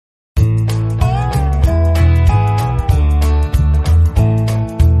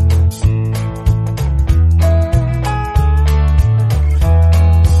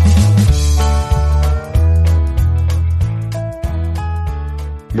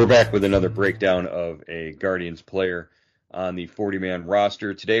We're back with another breakdown of a Guardians player on the 40-man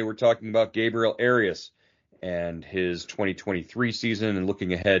roster. Today we're talking about Gabriel Arias and his 2023 season and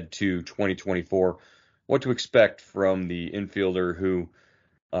looking ahead to 2024. What to expect from the infielder who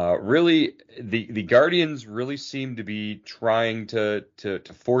really the Guardians really seem to be trying to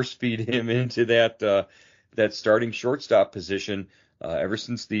force feed him into that starting shortstop position ever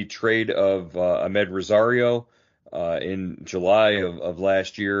since the trade of Ahmed Rosario. In July of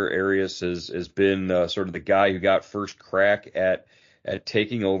last year, Arias has been sort of the guy who got first crack at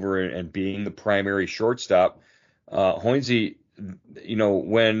taking over and being the primary shortstop. Hoynesy,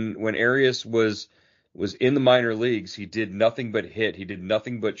 when Arias was in the minor leagues, he did nothing but hit. He did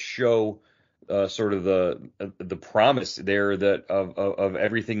nothing but show sort of the promise there that of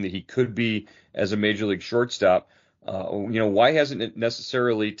everything that he could be as a major league shortstop. Why hasn't it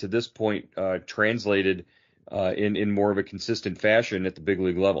necessarily to this point translated in more of a consistent fashion at the big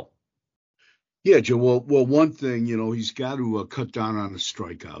league level? Yeah, Joe. Well, one thing, he's got to cut down on the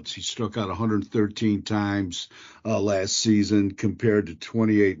strikeouts. He struck out 113 times last season compared to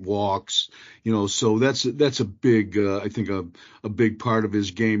 28 walks. So that's a big, I think a big part of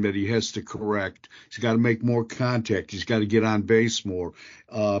his game that he has to correct. He's got to make more contact. He's got to get on base more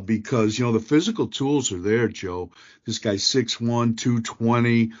because the physical tools are there, Joe. This guy's 6'1",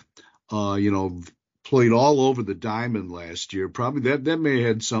 220. Played all over the diamond last year. Probably that may have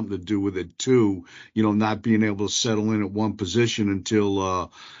had something to do with it too. Not being able to settle in at one position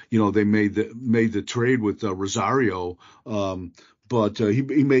until they made the trade with Rosario. But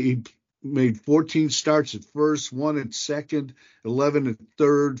he made 14 starts at first, 1 at second, 11 at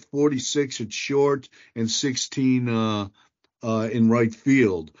third, 46 at short, and 16 in right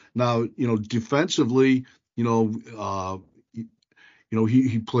field. Now, defensively,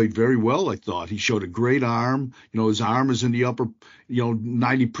 he played very well, I thought. He showed a great arm. His arm is in the upper,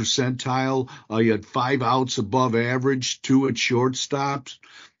 90 percentile. He had 5 outs above average, 2 at shortstops.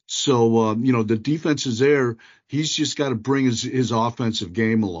 So, the defense is there. He's just got to bring his offensive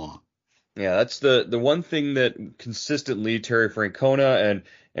game along. Yeah, that's the one thing that consistently Terry Francona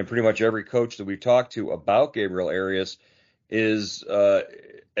and pretty much every coach that we've talked to about Gabriel Arias is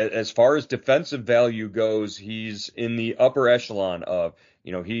as far as defensive value goes, he's in the upper echelon of,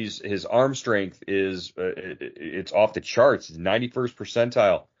 his arm strength is it's off the charts. It's 91st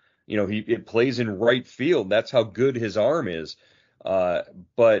percentile. It plays in right field. That's how good his arm is.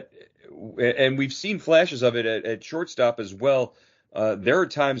 But we've seen flashes of it at shortstop as well. There are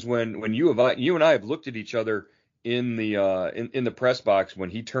times when you and I have looked at each other in the press box when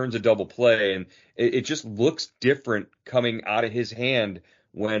he turns a double play, and it just looks different coming out of his hand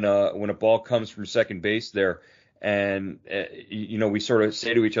when a ball comes from second base there. And we sort of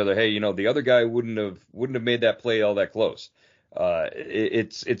say to each other, hey, the other guy wouldn't have made that play all that close.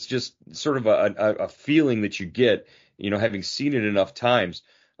 It's just sort of a feeling that you get, having seen it enough times.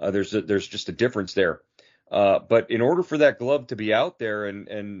 There's just a difference there. But in order for that glove to be out there and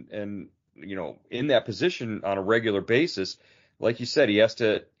in that position on a regular basis, like you said, he has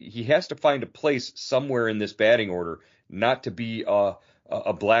to find a place somewhere in this batting order, not to be a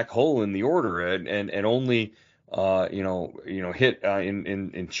black hole in the order and only hit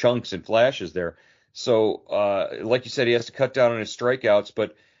in chunks and flashes there. So like you said, he has to cut down on his strikeouts,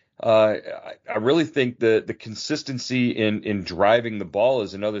 but I really think the consistency in driving the ball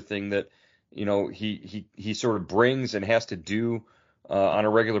is another thing that he sort of brings and has to do on a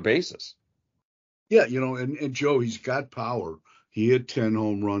regular basis. Yeah, and Joe, he's got power. He hit 10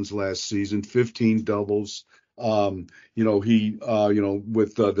 home runs last season, 15 doubles. With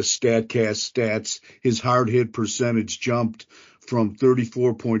the StatCast stats, his hard hit percentage jumped from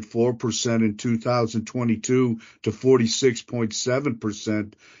 34.4% in 2022 to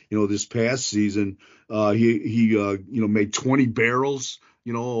 46.7%, this past season. He made 20 barrels,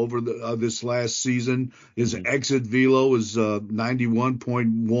 over this last season. His exit velo is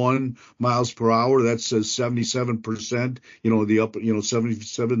 91.1 miles per hour. That's 77%, the upper,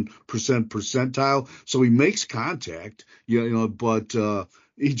 77% percentile. So he makes contact, but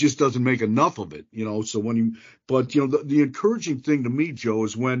he just doesn't make enough of it, So the encouraging thing to me, Joe,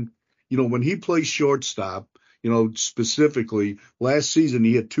 is when he plays shortstop, specifically last season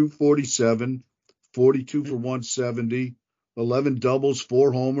he hit 247, 42 for 170. 11 doubles,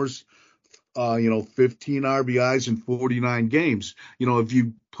 4 homers, 15 RBIs in 49 games. If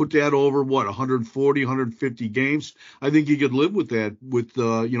you put that over 140, 150 games, I think you could live with that with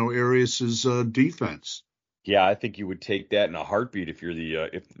Arias's defense. Yeah, I think you would take that in a heartbeat if you're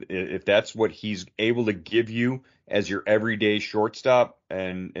the if that's what he's able to give you as your everyday shortstop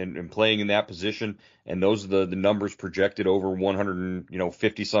and playing in that position, and those are the numbers projected over 100 and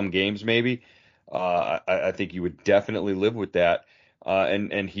 50 some games maybe. I think you would definitely live with that.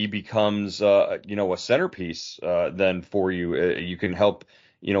 And he becomes a centerpiece then for you. You can help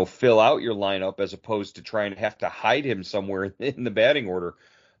fill out your lineup as opposed to trying to have to hide him somewhere in the batting order.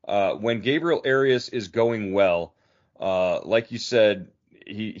 When Gabriel Arias is going well, like you said,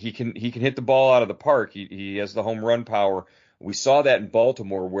 he can hit the ball out of the park. He has the home run power. We saw that in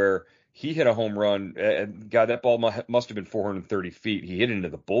Baltimore where he hit a home run. God, that ball must have been 430 feet. He hit into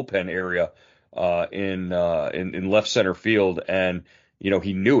the bullpen area in left center field, and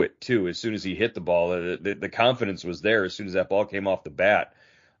he knew it too. As soon as he hit the ball, the confidence was there. As soon as that ball came off the bat.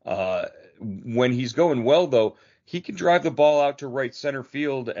 Uh, when he's going well, though, he can drive the ball out to right center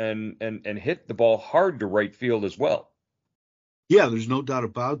field and hit the ball hard to right field as well. Yeah, there's no doubt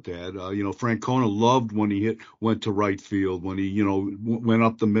about that. Francona loved when went to right field, when he, went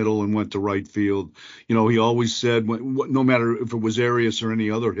up the middle and went to right field. He always said, no matter if it was Arias or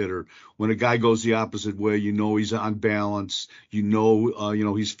any other hitter, when a guy goes the opposite way, he's on balance.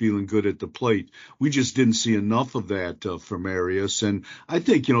 He's feeling good at the plate. We just didn't see enough of that from Arias, and I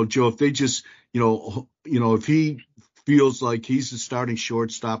think, Joe, if they just, if he feels like he's the starting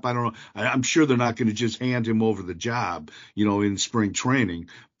shortstop. I don't know. I'm sure they're not going to just hand him over the job, in spring training.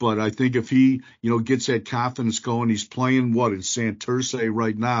 But I think if he, gets that confidence going, he's playing in Santurce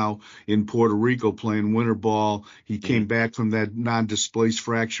right now in Puerto Rico, playing winter ball. He came Mm. back from that non-displaced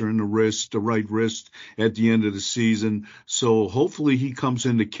fracture in the right wrist at the end of the season. So hopefully he comes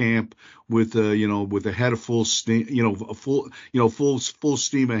into camp with with a head of full steam, a full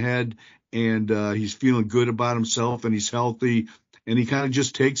steam ahead, and he's feeling good about himself, and he's healthy, and he kind of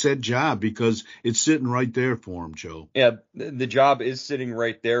just takes that job because it's sitting right there for him, Joe. Yeah, the job is sitting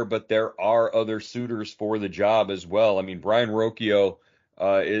right there, but there are other suitors for the job as well. I mean, Brian Rocchio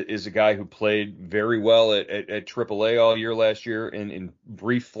is a guy who played very well at AAA all year last year in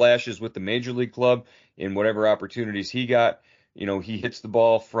brief flashes with the major league club in whatever opportunities he got. He hits the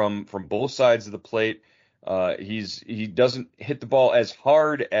ball from both sides of the plate. He doesn't hit the ball as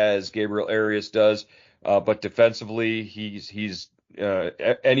hard as Gabriel Arias does, but defensively he's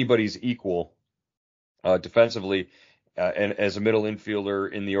anybody's equal defensively and as a middle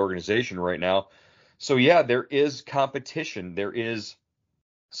infielder in the organization right now. So yeah, there is competition. There is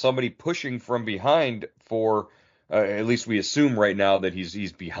somebody pushing from behind for at least we assume right now that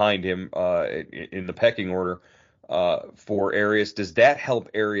he's behind him in the pecking order for Arias. Does that help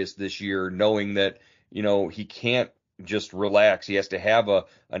Arias this year, knowing that he can't just relax? He has to have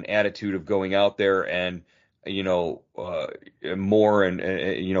an attitude of going out there and more and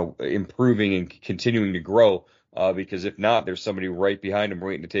improving and continuing to grow because if not, there's somebody right behind him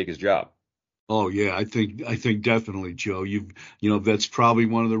waiting to take his job. Oh yeah, I think definitely, Joe. That's probably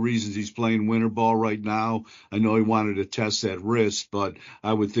one of the reasons he's playing winter ball right now. I know he wanted to test that wrist, but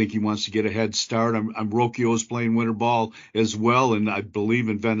I would think he wants to get a head start. I'm Rocchio's playing winter ball as well, and I believe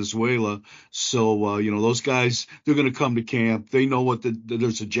in Venezuela. So those guys, they're going to come to camp. They know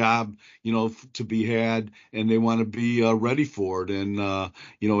there's a job to be had, and they want to be ready for it. And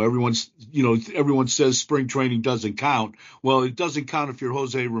everyone says spring training doesn't count. Well, it doesn't count if you're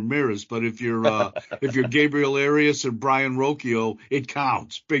Jose Ramirez, but if you're Gabriel Arias or Brian Rocchio, it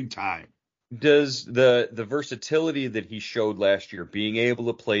counts big time. Does the versatility that he showed last year, being able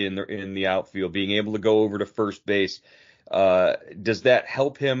to play in the outfield, being able to go over to first base, does that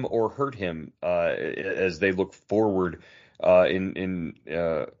help him or hurt him as they look forward in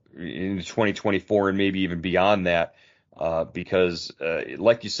 2024 and maybe even beyond that? Because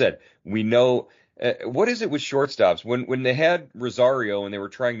like you said, we know what is it with shortstops when they had Rosario and they were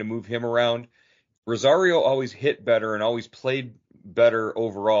trying to move him around. Rosario always hit better and always played better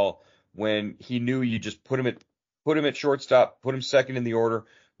overall when he knew you just put him at shortstop, put him second in the order.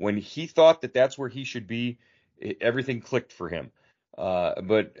 When he thought that that's where he should be, everything clicked for him.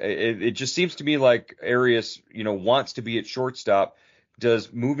 But it just seems to me like Arias, wants to be at shortstop.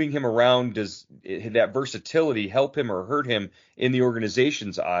 Does moving him around, does that versatility help him or hurt him in the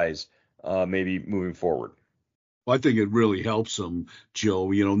organization's eyes, maybe moving forward? Well, I think it really helps them,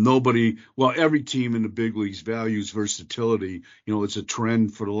 Joe. Every team in the big leagues values versatility. It's a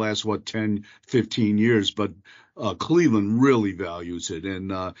trend for the last, 10, 15 years. But Cleveland really values it.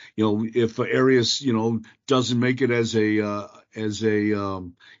 And if Arias, doesn't make it as a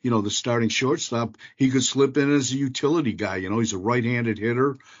the starting shortstop, he could slip in as a utility guy. He's a right-handed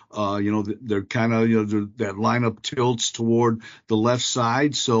hitter. They're kind of, that lineup tilts toward the left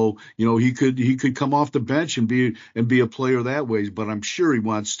side, so he could come off the bench and be a player that way. But I'm sure he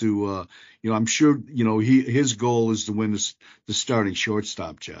wants to. I'm sure his goal is to win the starting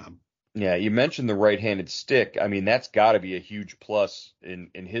shortstop job. Yeah, you mentioned the right-handed stick. I mean, that's got to be a huge plus in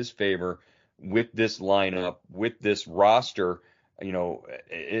his favor with this lineup, with this roster.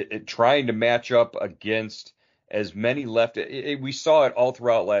 Trying to match up against as many we saw it all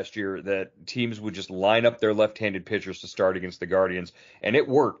throughout last year that teams would just line up their left-handed pitchers to start against the Guardians, and it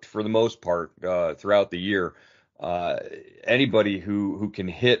worked for the most part throughout the year. Uh, Anybody who can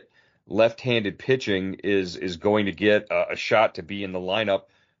hit left-handed pitching is going to get a shot to be in the lineup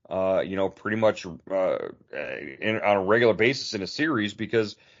pretty much on a regular basis in a series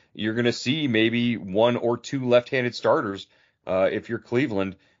because you're going to see maybe one or two left-handed starters if you're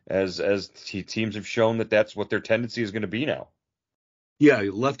Cleveland, as teams have shown that that's what their tendency is going to be now. Yeah,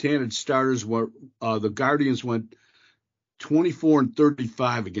 left-handed starters were the Guardians went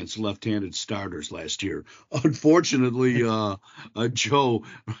 24-35 against left-handed starters last year. Unfortunately, Joe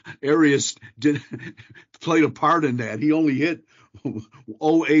Arias did played a part in that. He only hit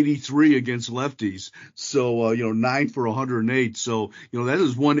 083 against lefties. So, 9 for 108. So, that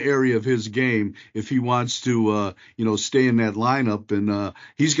is one area of his game if he wants to, stay in that lineup. And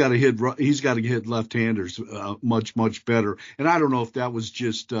he's got to hit left-handers much, much better. And I don't know if that was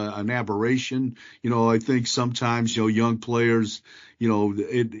just an aberration. I think sometimes, young players, we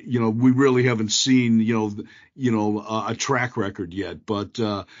really haven't seen, a track record yet, but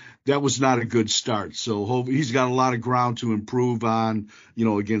that was not a good start. So he's got a lot of ground to improve on,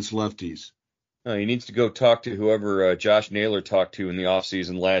 against lefties. He needs to go talk to whoever Josh Naylor talked to in the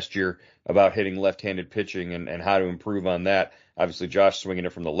offseason last year about hitting left-handed pitching and how to improve on that. Obviously, Josh swinging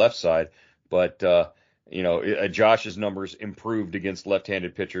it from the left side, but Josh's numbers improved against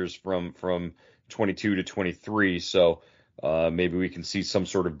left-handed pitchers from 22 to 23. So maybe we can see some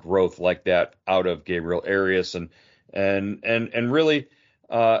sort of growth like that out of Gabriel Arias and really.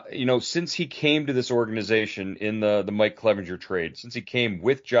 Since he came to this organization in the Mike Clevenger trade, since he came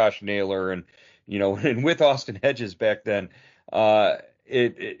with Josh Naylor and and with Austin Hedges back then,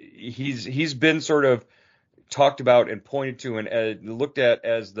 he's been sort of talked about and pointed to and looked at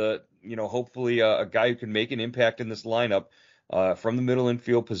as the hopefully a guy who can make an impact in this lineup from the middle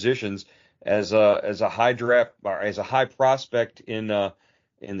infield positions as a high draft or as a high prospect in the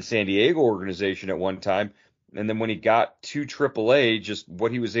San Diego organization at one time. And then when he got to AAA, just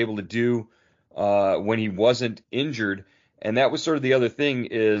what he was able to do when he wasn't injured. And that was sort of the other thing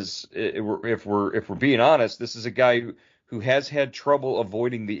is if we're being honest, this is a guy who has had trouble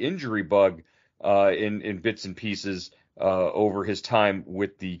avoiding the injury bug in bits and pieces over his time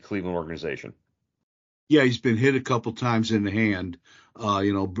with the Cleveland organization. Yeah, he's been hit a couple times in the hand.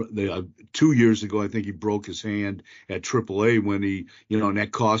 2 years ago, I think he broke his hand at AAA when and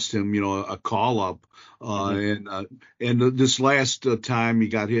that cost him, a call up. And this last time he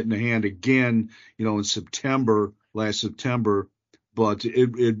got hit in the hand again, in last September. But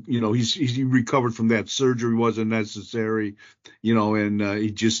he recovered from that surgery, wasn't necessary, and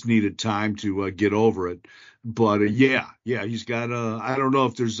he just needed time to get over it. But yeah, he's got I don't know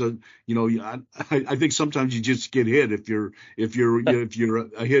if there's I think sometimes you just get hit if you're a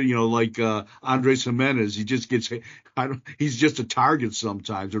hit, like Andres Jimenez, he just gets hit. He's just a target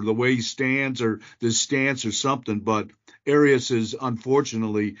sometimes, or the way he stands, or the stance, or something. But Arias has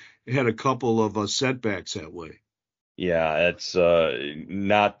unfortunately had a couple of setbacks that way. Yeah, it's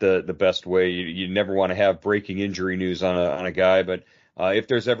not the best way. You never want to have breaking injury news on a guy, but if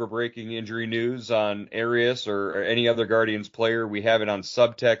there's ever breaking injury news on Arias or any other Guardians player, we have it on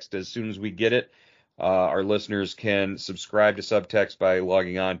subtext as soon as we get it. Our listeners can subscribe to subtext by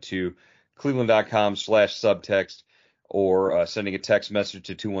logging on to cleveland.com/subtext or sending a text message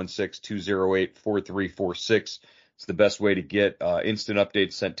to 216-208-4346. It's the best way to get instant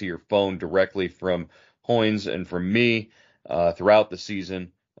updates sent to your phone directly from Hoynes and from me throughout the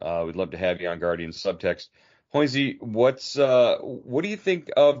season. We'd love to have you on Guardians Subtext. Hoynesy, what do you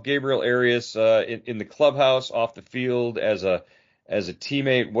think of Gabriel Arias in the clubhouse, off the field, as a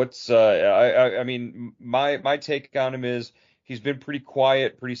teammate? I mean, my take on him is he's been pretty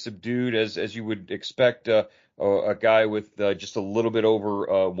quiet, pretty subdued, as you would expect a guy with just a little bit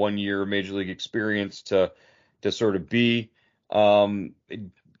over 1 year major league experience to sort of be.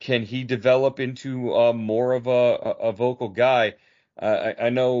 Can he develop into more of a vocal guy? I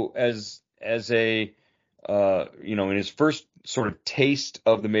know as a in his first sort of taste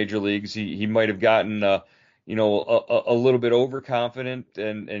of the major leagues, he might have gotten, a little bit overconfident,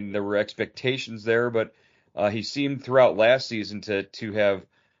 and there were expectations there, but he seemed throughout last season to have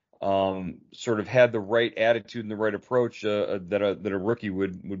sort of had the right attitude and the right approach that a rookie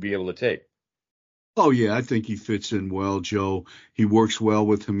would be able to take. Oh yeah, I think he fits in well, Joe. He works well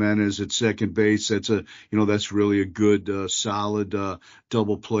with Jimenez at second base. That's really a good, solid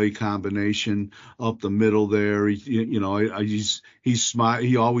double play combination up the middle there. He's smart.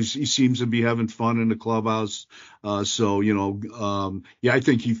 He seems to be having fun in the clubhouse. Yeah, I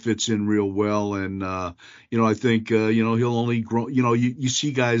think he fits in real well, and I think he'll only grow. You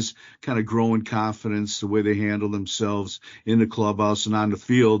see guys kind of grow in confidence the way they handle themselves in the clubhouse and on the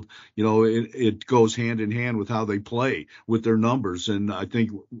field. It goes hand in hand with how they play with their numbers. And I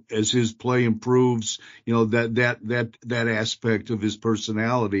think as his play improves, that aspect of his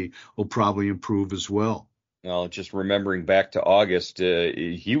personality will probably improve as well. Well, just remembering back to August,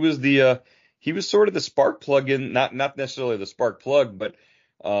 he was sort of the spark plug in, not necessarily the spark plug, but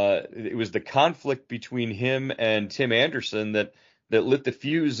it was the conflict between him and Tim Anderson that lit the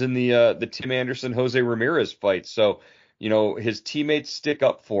fuse in the Tim Anderson Jose Ramirez fight. So, his teammates stick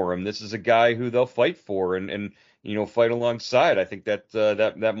up for him. This is a guy who they'll fight for and fight alongside. I think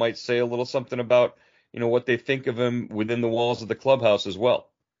that might say a little something about what they think of him within the walls of the clubhouse as well.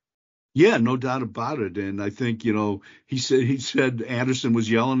 Yeah, no doubt about it. And I think, he said Anderson was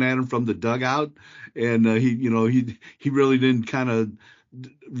yelling at him from the dugout, and he really didn't kind of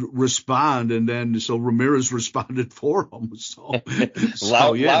respond, and then so Ramirez responded for him. Yeah.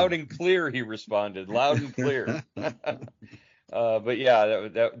 Loud and clear, he responded. Loud and clear. But yeah,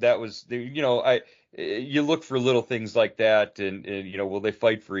 that was you look for little things like that, and will they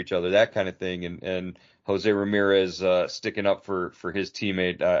fight for each other, that kind of thing, and Jose Ramirez sticking up for his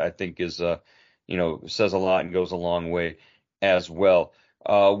teammate, I think is says a lot and goes a long way as well.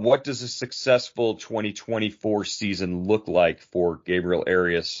 What does a successful 2024 season look like for Gabriel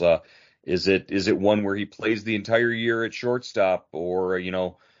Arias? Is it one where he plays the entire year at shortstop, or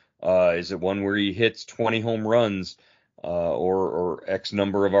is it one where he hits 20 home runs, or X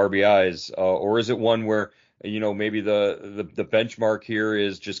number of RBIs, or is it one where maybe the benchmark here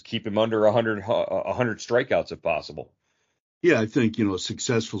is just keep him under 100 strikeouts if possible? Yeah, I think, a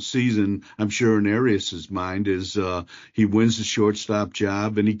successful season, I'm sure in Arias's mind, is he wins the shortstop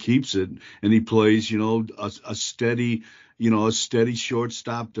job and he keeps it, and he plays, a steady, a steady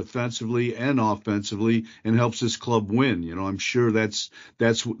shortstop defensively and offensively, and helps his club win. I'm sure that's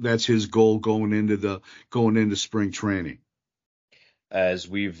his goal going into spring training. As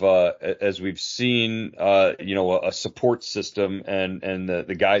we've seen, a support system and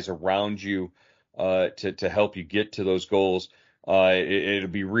the guys around you to help you get to those goals. It'll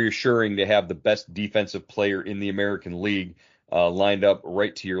be reassuring to have the best defensive player in the American League lined up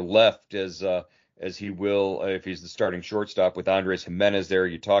right to your left, as he will if he's the starting shortstop with Andres Jimenez there.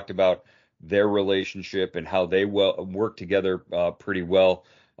 You talked about their relationship and how they work together pretty well.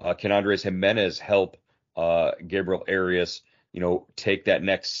 Can Andres Jimenez help Gabriel Arias, take that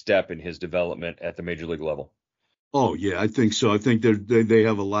next step in his development at the major league level? Oh yeah, I think so. I think they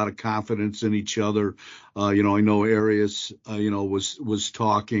have a lot of confidence in each other. I know Arias, was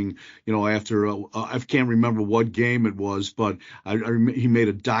talking, after I can't remember what game it was, but he made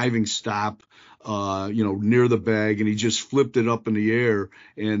a diving stop, near the bag, and he just flipped it up in the air,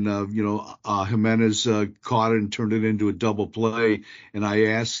 and Jimenez caught it and turned it into a double play. And I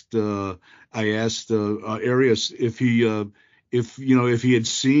asked Arias if he had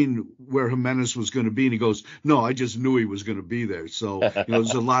seen where Jimenez was going to be, and he goes, "No, I just knew he was going to be there." So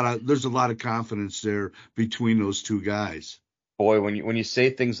there's a lot of confidence there between those two guys. Boy, when you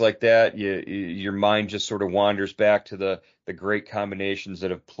say things like that, your mind just sort of wanders back to the great combinations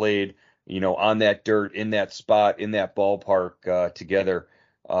that have played, on that dirt, in that spot, in that ballpark together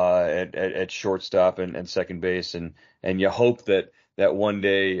at shortstop and second base, and you hope that one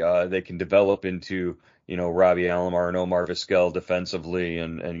day they can develop into Robbie Alomar and Omar Vizquel defensively,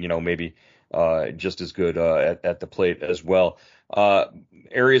 and maybe just as good at the plate as well.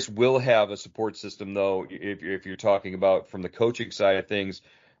 Arias will have a support system, though, if you're talking about from the coaching side of things.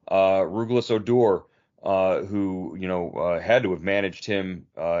 Rouglis Odor, who had to have managed him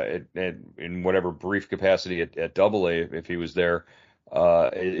in whatever brief capacity at Double A if he was there,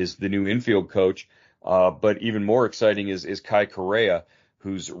 is the new infield coach. But even more exciting is Kai Correa,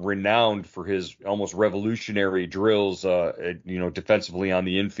 who's renowned for his almost revolutionary drills, defensively on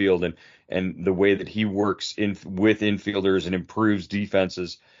the infield, and the way that he works with infielders and improves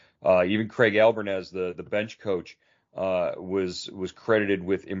defenses. Even Craig Albernez, the bench coach, was credited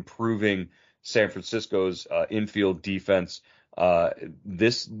with improving San Francisco's infield defense.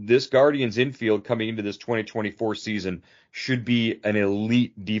 This Guardians infield coming into this 2024 season should be an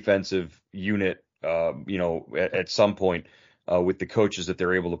elite defensive unit, at some point with the coaches that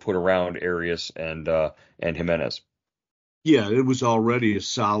they're able to put around Arias and Jimenez. Yeah, it was already a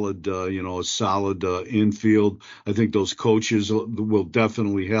solid infield. I think those coaches will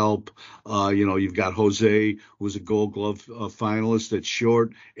definitely help. You've got Jose, who was a Gold Glove finalist at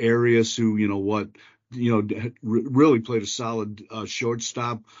short. Arias, who, really played a solid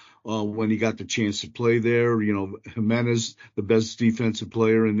shortstop when he got the chance to play there. Jimenez, the best defensive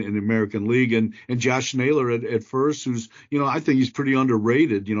player in the American League, and Josh Naylor at first, who's, I think he's pretty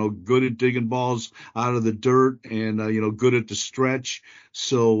underrated. Good at digging balls out of the dirt, and good at the stretch.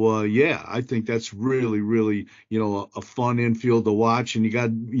 So yeah, I think that's really, really, a fun infield to watch. And you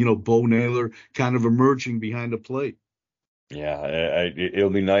got, Bo Naylor kind of emerging behind the plate. Yeah, it'll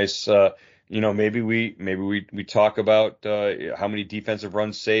be nice. Maybe we talk about how many defensive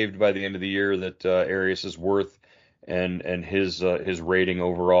runs saved by the end of the year that Arias is worth, and his rating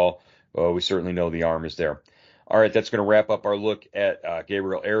overall. We certainly know the arm is there. All right, that's going to wrap up our look at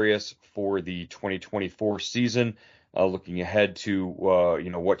Gabriel Arias for the 2024 season. Looking ahead to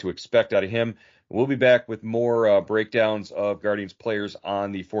what to expect out of him. We'll be back with more breakdowns of Guardians players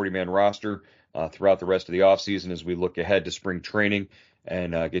on the 40-man roster throughout the rest of the offseason as we look ahead to spring training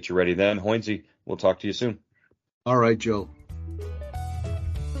and get you ready then. Hoynesy, we'll talk to you soon. All right, Joe.